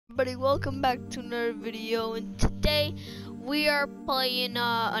Everybody, welcome back to another video, and today we are playing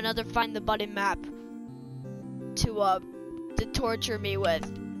another Find the Button map to torture me with.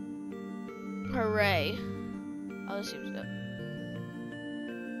 Hooray. Oh, this seems good.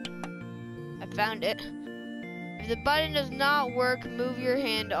 I found it. If the button does not work, move your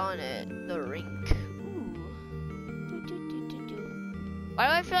hand on it. The rink. Ooh. Why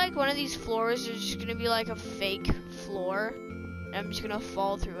do I feel like one of these floors is just gonna be like a fake floor? I'm just gonna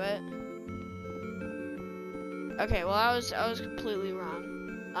fall through it. Okay, well I was completely wrong.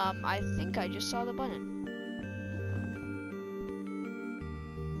 I think I just saw the button.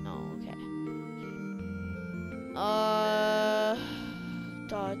 No, okay.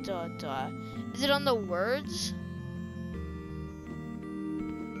 Is it on the words?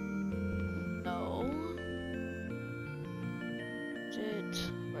 No. Is it?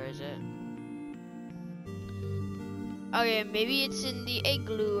 Where is it? Okay, maybe it's in the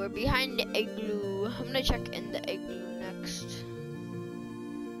igloo or behind the igloo. I'm gonna check in the igloo next.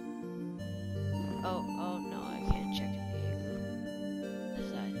 Oh no, I can't check in the igloo. What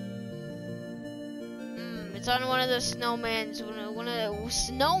is that? It's on one of the snowmans. One of the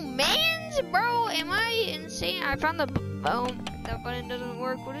snowmans, bro. Am I insane? I found the that button doesn't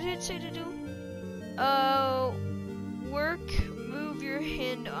work. What did it say to do? Work. Move your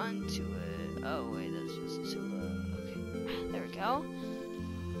hand onto it. Oh wait, that's just to. There we go.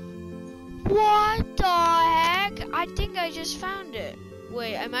 What the heck? I think I just found it.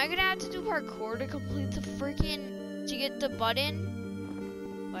 Wait, am I gonna have to do parkour to complete the to get the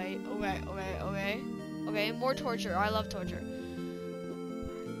button? Wait, okay, more torture. I love torture.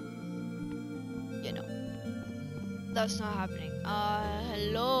 You know, that's not happening.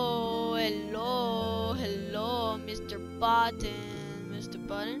 Hello, Mr. Button. Mr.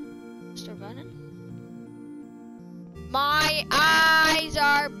 Button? My eyes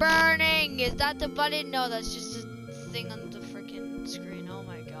are burning! Is that the button? No, that's just a thing on the freaking screen. Oh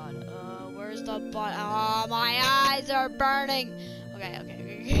my god. Where's the button? Oh, my eyes are burning!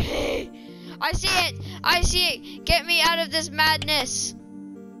 Okay. I see it! Get me out of this madness!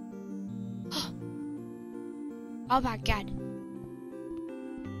 Oh my god.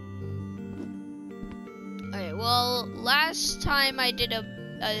 Okay, well, last time I did a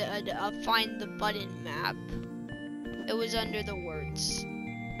Find the Button map, it was under the words.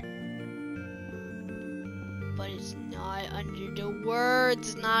 But it's not under the words.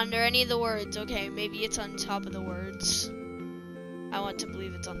 It's not under any of the words. Okay, maybe it's on top of the words. I want to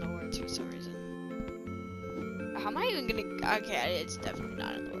believe it's on the words for some reason. How am I even gonna... Okay, it's definitely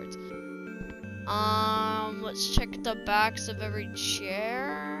not on the words. Let's check the backs of every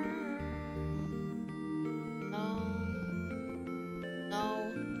chair.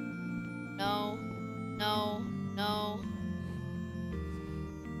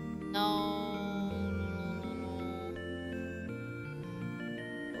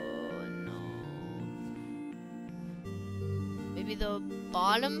 Maybe the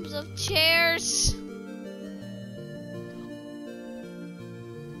bottoms of chairs?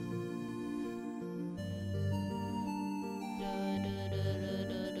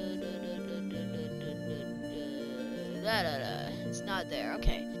 It's not there,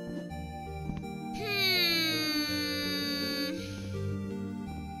 okay.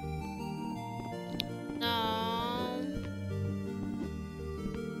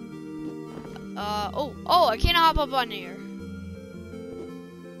 Oh, I can't hop up on here.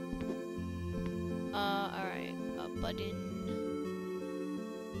 Alright, a button.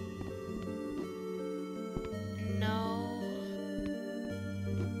 No.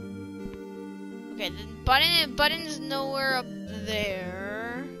 Okay, the button's nowhere up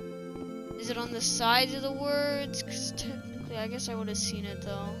there. Is it on the sides of the words? Because technically, I guess I would have seen it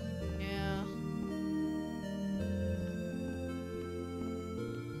though. Yeah.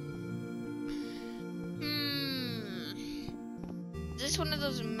 Is this one of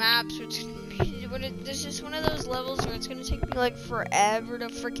those maps where it's gonna be, this is one of those levels where it's gonna take me like forever to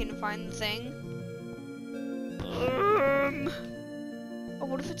freaking find the thing? Oh,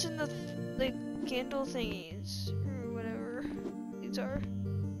 what if it's in the candle thingies or whatever these are?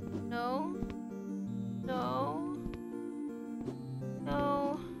 No,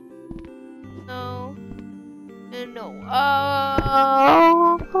 and no.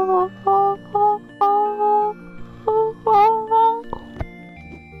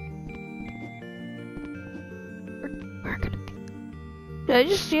 Where could it be? Did I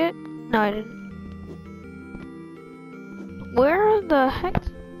just see it? No, I didn't. Where the heck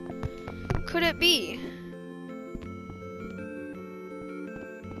could it be?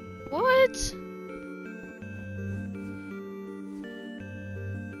 What?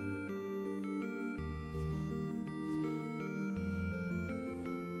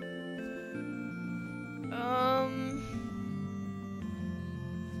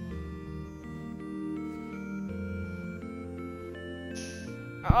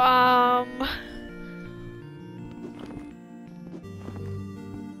 Ah,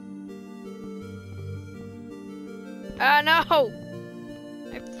 no!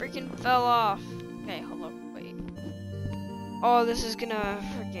 I freaking fell off. Okay, hold up, wait. Oh, this is gonna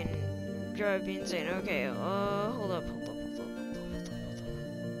freaking drive me insane. Okay, hold up.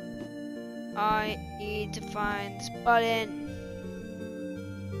 I need to find this button.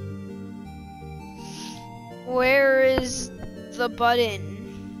 Where is the button?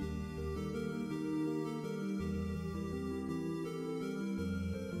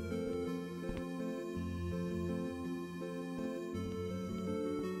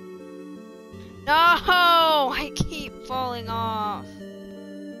 No! I keep falling off.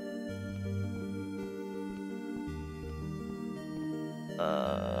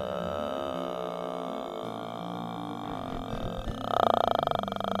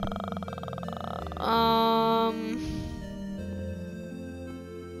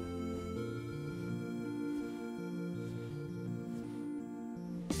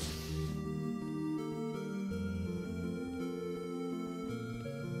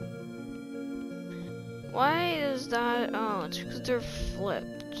 Why is that? Oh, it's because they're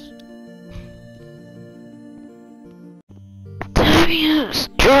flipped. Devious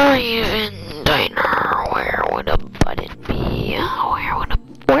drive-in diner. Where would a button be?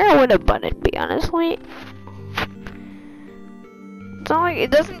 Where would a button be? Honestly, it's not like it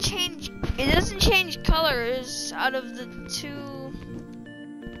doesn't change. It doesn't change colors out of the two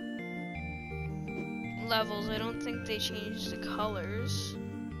levels. I don't think they changed the colors.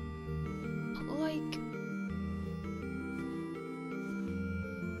 Like.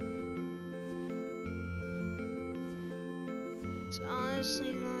 It's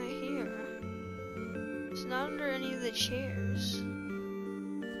honestly not here. It's not under any of the chairs.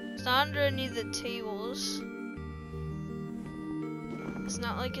 It's not under any of the tables. It's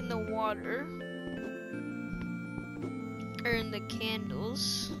not like in the water. Or in the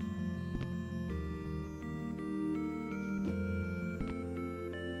candles.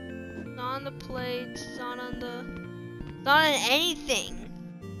 Not on the plates, it's not on the... Not on anything!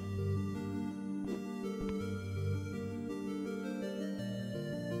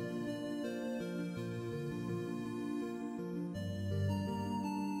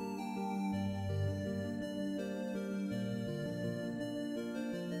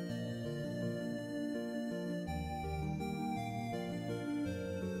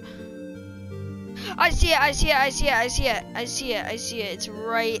 I see it. It's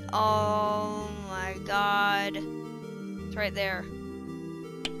right, oh my god. It's right there.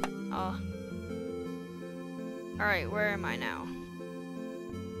 Oh. Alright, where am I now?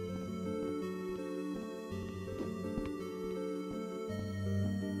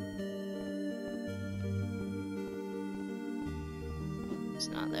 It's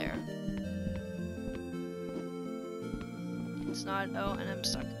not there. It's not, oh, and I'm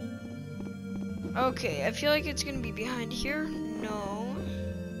stuck. Okay, I feel like it's gonna be behind here. No.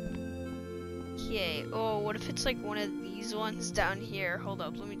 Okay. Oh, what if it's like one of these ones down here? Hold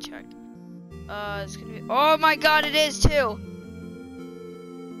up, let me check. It's gonna be. Oh my god, it is too.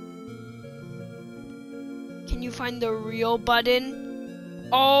 Can you find the real button?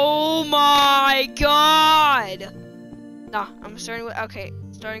 Oh my god. Nah, I'm starting with. Okay,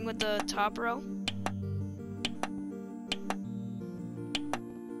 starting with the top row.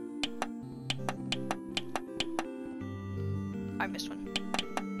 I missed one.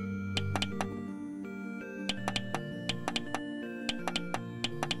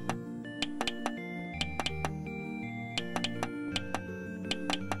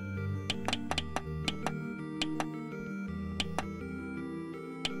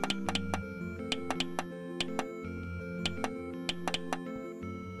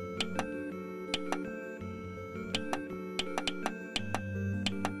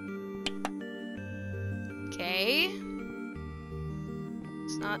 Okay.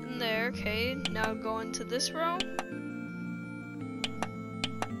 It's not in there. Okay, now go into this row.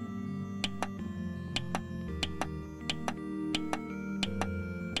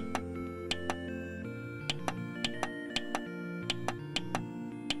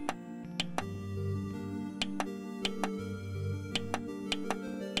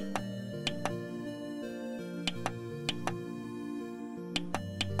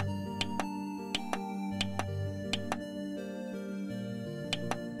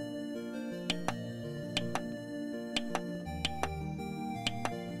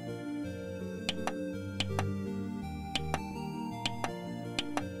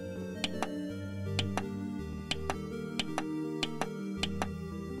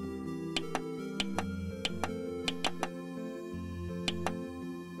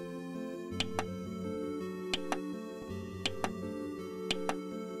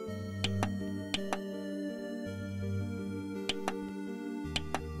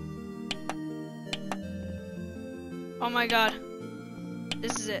 my god.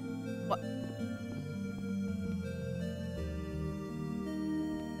 This is it. What?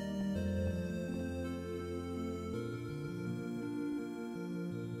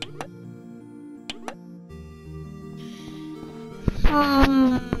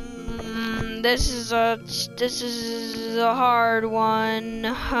 This is a hard one.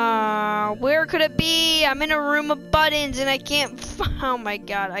 Where could it be? I'm in a room of buttons and I can't. Oh my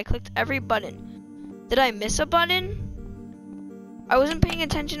god! I clicked every button. Did I miss a button? I wasn't paying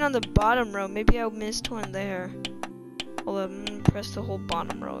attention on the bottom row. Maybe I missed one there. Hold on, I'm gonna press the whole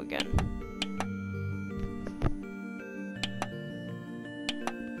bottom row again.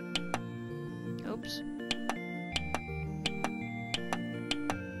 Oops.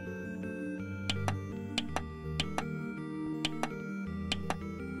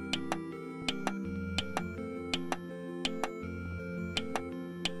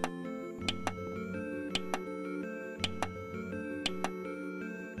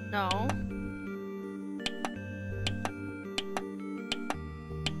 No.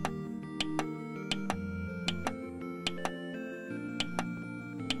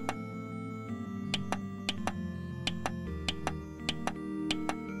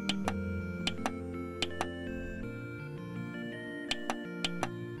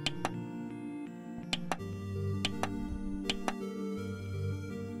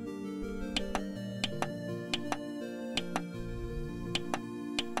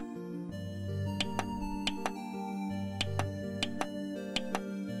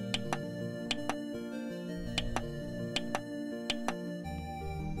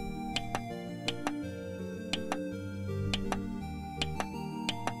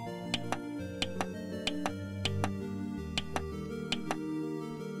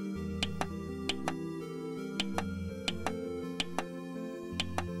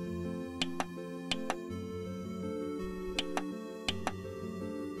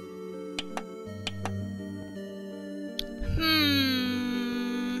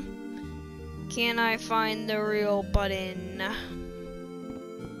 Can I find the real button?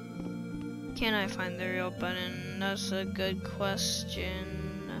 Can I find the real button? That's a good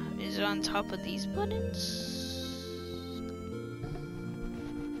question. Is it on top of these buttons?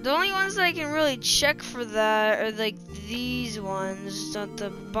 The only ones that I can really check for that are like these ones at the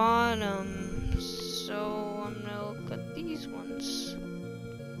bottom. So I'm gonna look at these ones.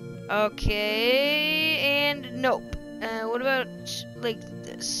 Okay, and nope. What about like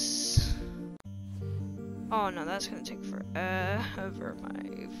this? Oh no, that's gonna take forever,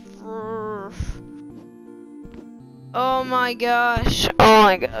 Oh my gosh. Oh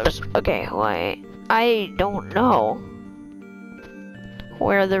my gosh. Okay, wait. I don't know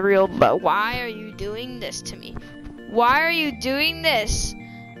where the real why are you doing this to me? Why are you doing this?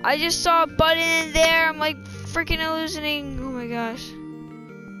 I just saw a button in there. I'm like freaking hallucinating. Oh my gosh.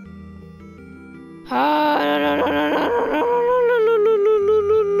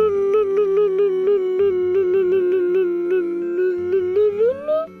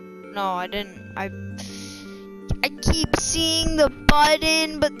 No, I didn't. I keep seeing the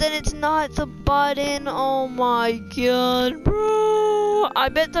button, but then it's not the button. Oh my god, bro. I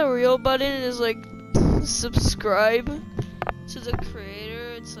bet the real button is like subscribe to the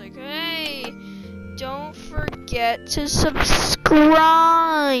creator. It's like, hey, don't forget to subscribe.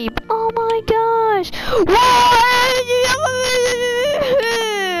 Oh my gosh.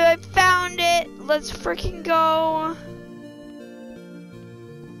 I found it. Let's freaking go.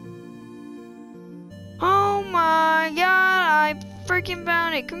 Oh my god, I freaking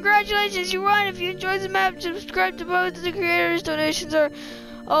found it. Congratulations, you won. If you enjoyed the map, subscribe to both of the creators. Donations are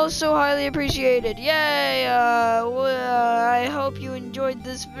also highly appreciated. Yay! I hope you enjoyed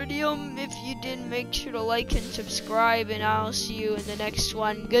this video. If you did, make sure to like and subscribe, and I'll see you in the next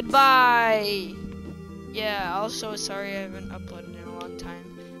one. Goodbye! Yeah, also, sorry I haven't uploaded in a long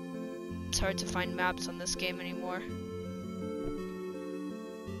time. It's hard to find maps on this game anymore.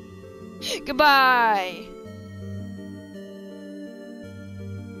 Goodbye!